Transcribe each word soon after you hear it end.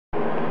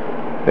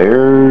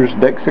There's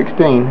deck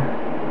 16.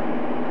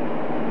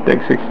 Deck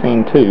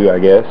 16-2, I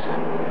guess.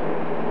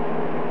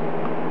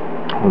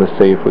 Let's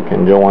see if we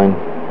can join.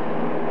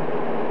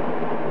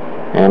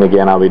 And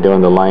again, I'll be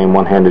doing the LAN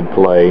one-handed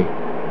play.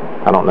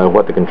 I don't know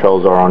what the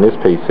controls are on this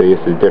PC.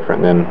 This is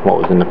different than what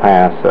was in the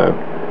past. So,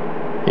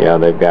 yeah,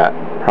 they've got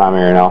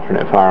primary and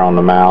alternate fire on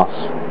the mouse,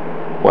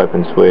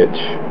 weapon switch,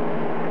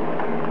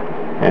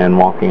 and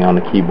walking on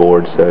the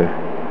keyboard. So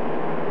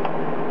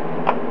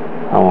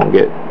I won't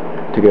get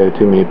to go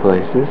too many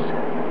places.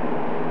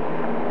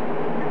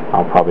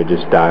 I'll probably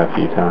just die a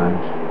few times.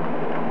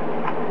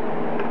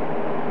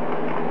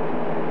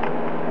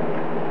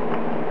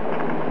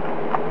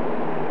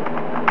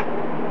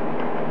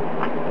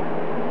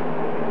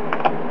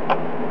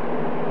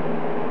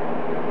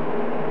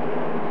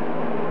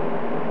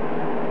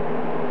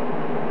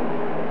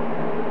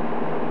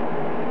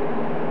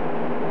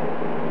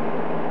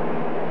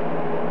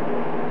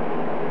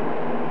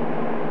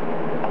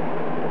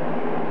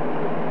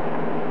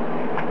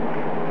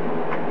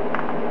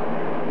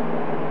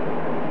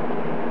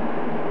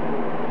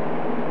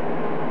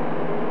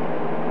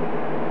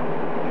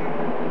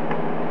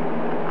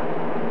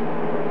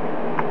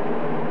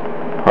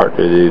 Hard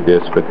to do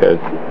this because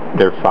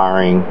their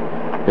firing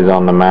is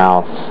on the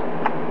mouse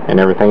and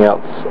everything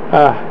else.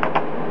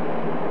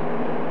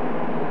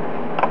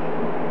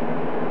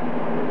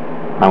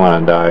 I'm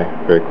gonna die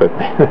very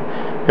quickly.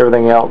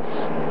 Everything else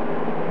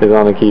is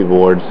on the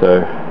keyboard, so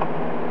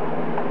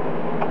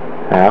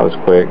that was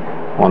quick.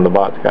 One of the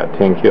bots got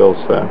 10 kills,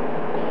 so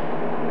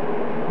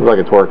looks like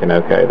it's working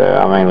okay though.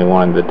 I mainly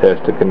wanted to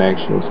test the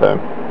connection, so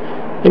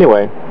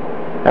anyway,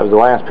 that was the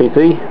last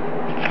PC.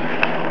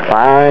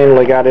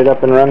 Finally got it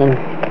up and running.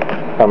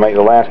 I'll make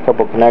the last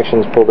couple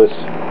connections, pull this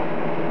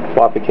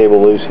floppy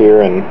cable loose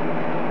here and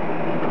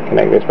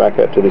connect this back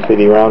up to the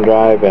CD-ROM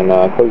drive and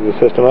close the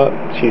system up.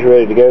 She's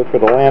ready to go for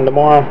the LAN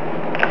tomorrow.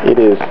 It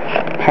is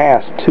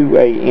past 2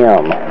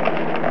 a.m.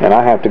 and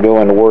I have to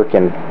go into work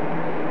in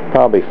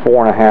probably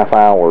 4.5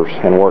 hours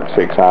and work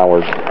 6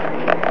 hours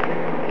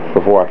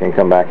before I can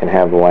come back and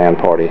have the LAN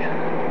party.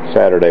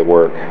 Saturday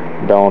work.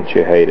 Don't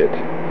you hate it?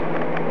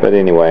 But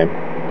anyway,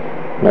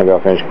 maybe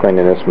I'll finish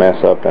cleaning this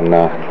mess up and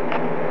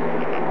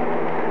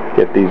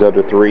get these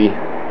other three.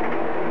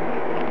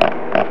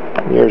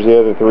 Here's the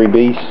other three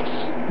beasts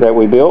that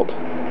we built.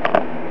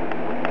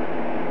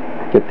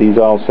 Get these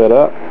all set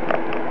up.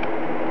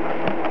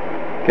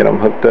 Get them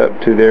hooked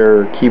up to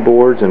their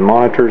keyboards and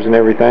monitors and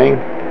everything.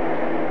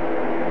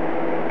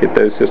 Get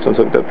those systems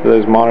hooked up to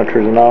those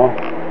monitors and all.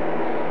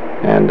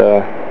 And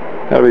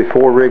that'll be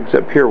 4 rigs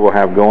up here we'll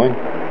have going.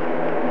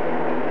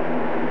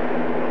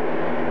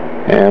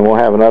 And we'll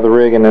have another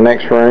rig in the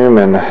next room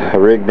and a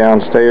rig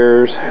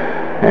downstairs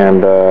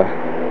and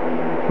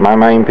my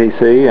main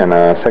PC and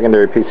a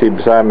secondary PC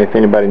beside me if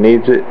anybody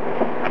needs it.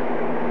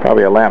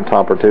 Probably a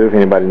laptop or 2 if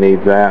anybody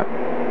needs that.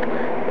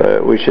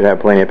 But we should have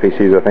plenty of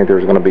PCs. I think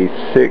there's going to be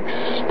 6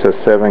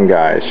 to 7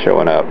 guys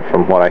showing up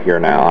from what I hear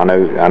now. I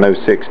know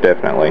 6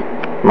 definitely.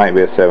 Might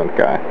be a 7th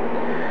guy.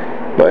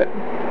 But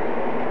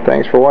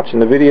thanks for watching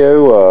the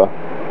video.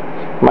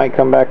 Might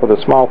come back with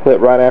a small clip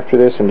right after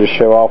this and just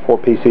show all 4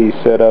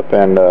 PCs set up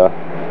and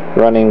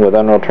running with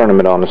Unreal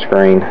Tournament on the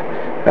screen.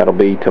 That'll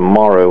be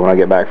tomorrow when I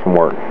get back from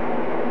work.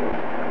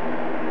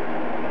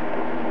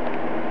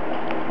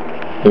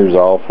 Here's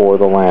all 4 of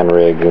the LAN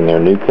rigs in their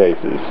new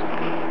cases.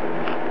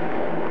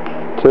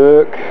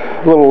 Took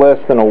a little less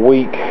than a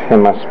week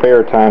in my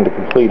spare time to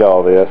complete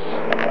all this,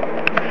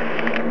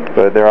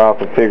 but they're all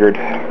configured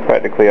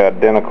practically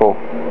identical.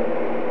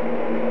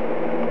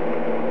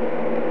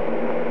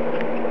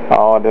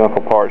 All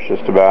identical parts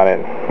just about it.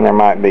 And there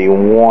might be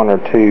 1 or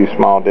 2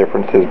 small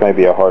differences,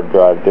 maybe a hard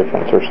drive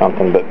difference or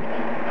something, but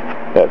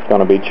that's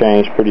going to be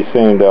changed pretty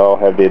soon. They'll all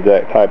have the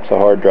exact types of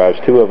hard drives.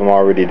 2 of them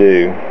already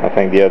do. I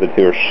think the other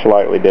 2 are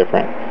slightly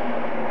different.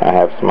 I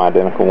have some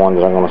identical ones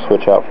that I'm going to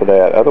switch out for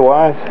that.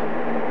 Otherwise,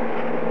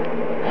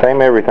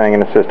 same everything in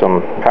the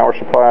system. Power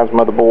supplies,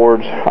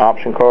 motherboards,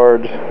 option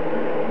cards,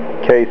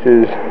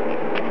 cases.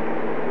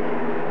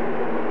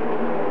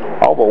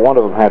 All but one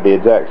of them have the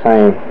exact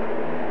same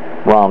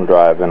ROM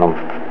drive in them.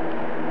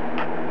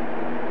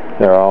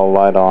 They're all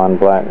light-on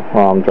black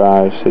ROM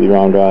drives,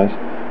 CD-ROM drives.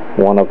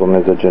 One of them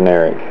is a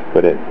generic,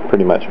 but it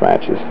pretty much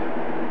matches.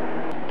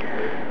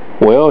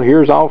 Well,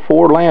 here's all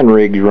 4 LAN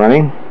rigs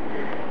running.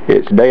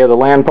 It's day of the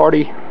LAN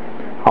party,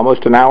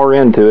 almost an hour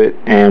into it,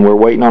 and we're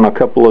waiting on a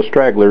couple of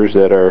stragglers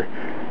that are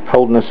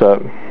holding us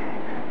up.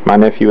 My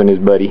nephew and his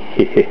buddy.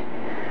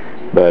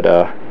 But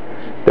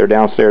they're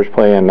downstairs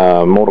playing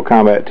Mortal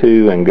Kombat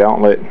 2 and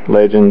Gauntlet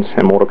Legends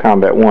and Mortal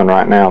Kombat 1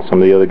 right now.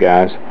 Some of the other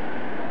guys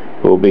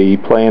will be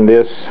playing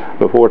this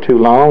before too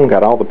long.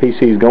 Got all the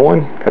PCs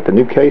going. Got the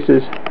new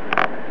cases.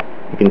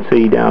 You can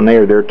see down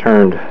there they're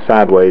turned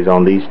sideways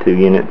on these 2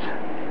 units.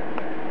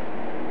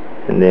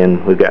 And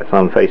then we've got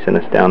some facing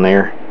us down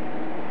there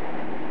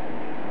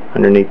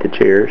underneath the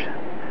chairs.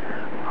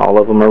 All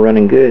of them are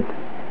running good.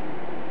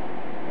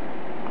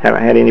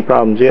 Haven't had any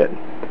problems yet.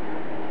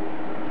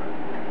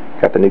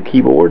 Got the new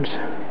keyboards,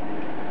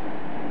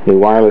 new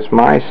wireless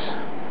mice,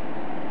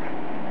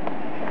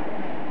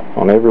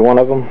 on every one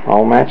of them,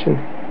 all matching.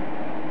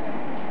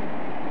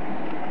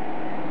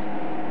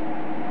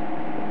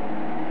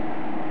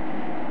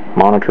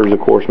 Monitors, of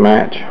course,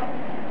 match.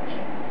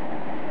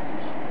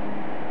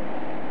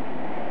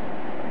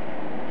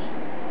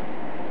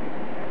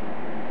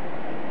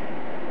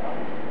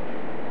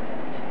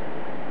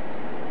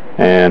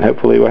 And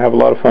hopefully we'll have a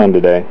lot of fun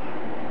today.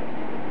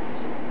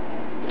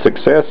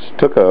 Success.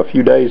 Took a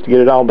few days to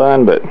get it all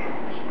done, but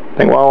I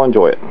think we'll all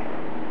enjoy it.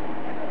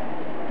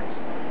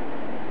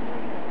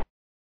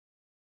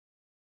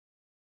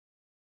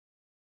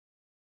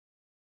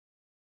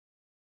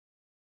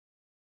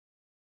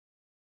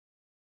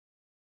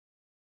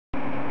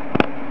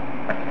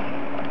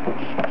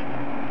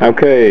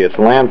 Okay, it's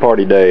LAN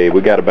party day.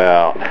 We got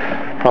about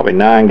probably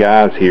 9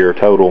 guys here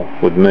total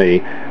with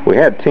me. We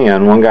had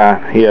 10. One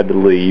guy, he had to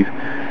leave.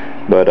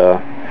 But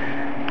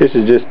this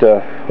is just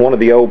one of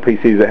the old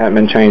PCs that haven't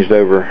been changed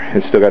over.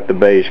 It's still got the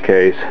beige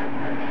case.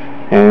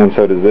 And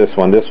so does this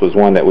one. This was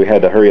one that we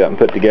had to hurry up and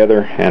put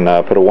together and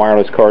put a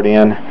wireless card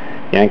in,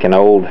 yank an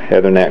old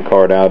Ethernet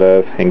card out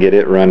of, and get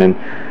it running.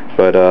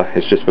 But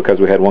it's just because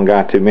we had one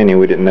guy too many,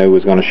 we didn't know it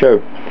was going to show.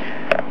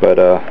 But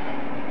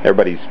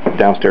everybody's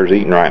downstairs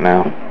eating right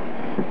now.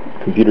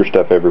 Computer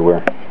stuff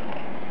everywhere.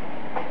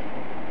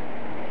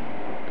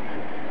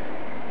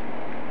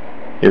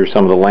 Here's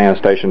some of the LAN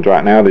stations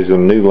right now. These are the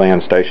new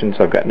LAN stations.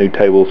 I've got new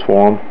tables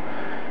for them.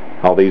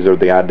 All these are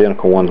the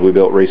identical ones we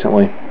built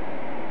recently.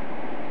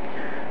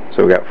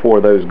 So we got 4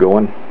 of those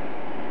going.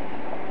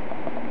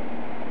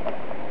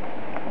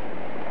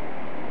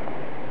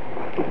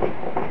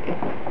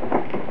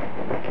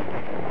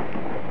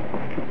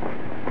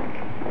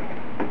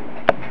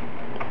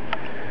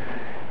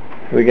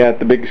 We got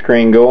the big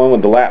screen going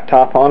with the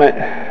laptop on it.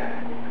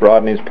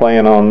 Rodney's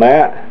playing on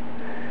that.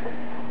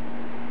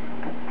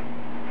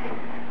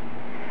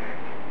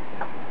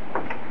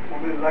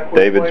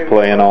 David's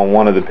playing on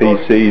one of the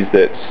PCs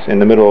that's in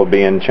the middle of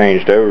being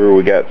changed over.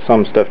 We got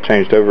some stuff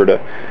changed over to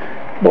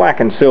black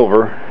and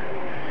silver,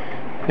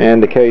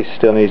 and the case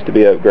still needs to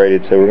be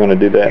upgraded, so we're going to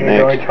do that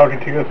next. Are you talking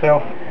to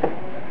yourself?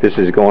 This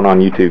is going on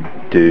YouTube,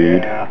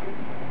 dude. Yeah,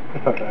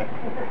 it's okay.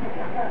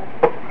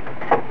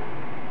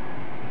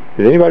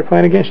 Is anybody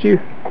playing against you?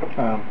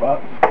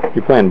 Bots.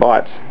 You're playing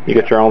bots. You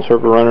got your own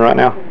server running right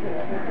now?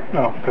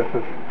 No, this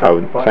is... Oh,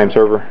 same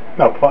server?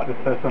 No, practice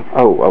session.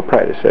 Oh,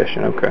 practice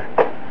session, okay.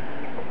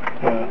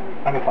 Yeah,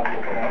 I can find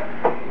it.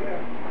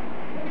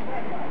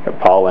 Got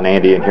Paul and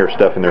Andy in here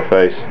stuffing their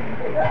face.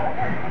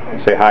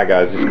 Say hi,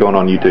 guys. It's going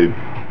on YouTube.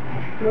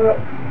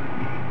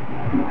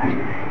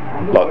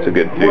 Lots of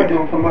good food.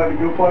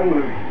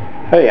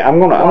 Hey, I'm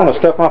gonna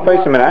stuff my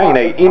face a minute. I ain't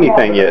ate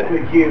anything yet.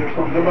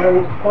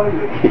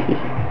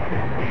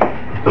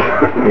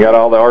 We got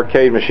all the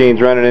arcade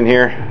machines running in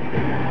here.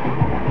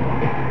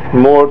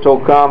 Mortal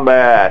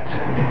Kombat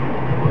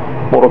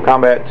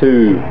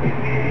 2,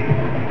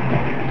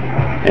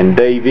 and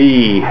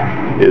Davey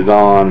is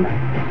on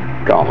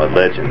Gauntlet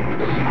Legends,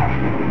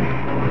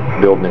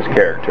 building his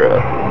character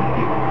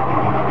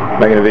up,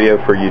 making a video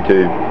for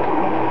YouTube.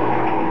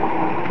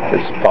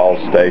 This is Paul's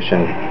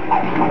station,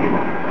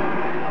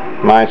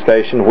 my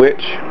station,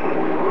 which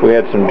we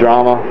had some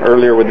drama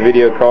earlier with the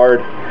video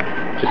card.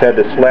 Just had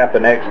to slap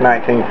an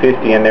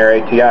X1950 in there,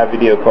 ATI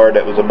video card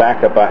that was a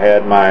backup I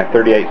had. My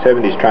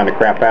 3870's trying to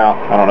crap out.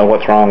 I don't know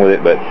what's wrong with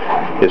it, but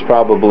it's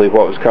probably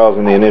what was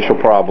causing the initial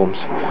problems.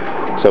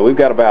 So we've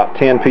got about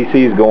 10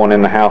 PCs going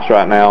in the house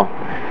right now,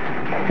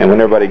 and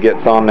when everybody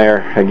gets on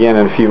there again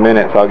in a few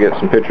minutes, I'll get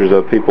some pictures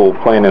of people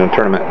playing in a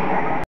tournament.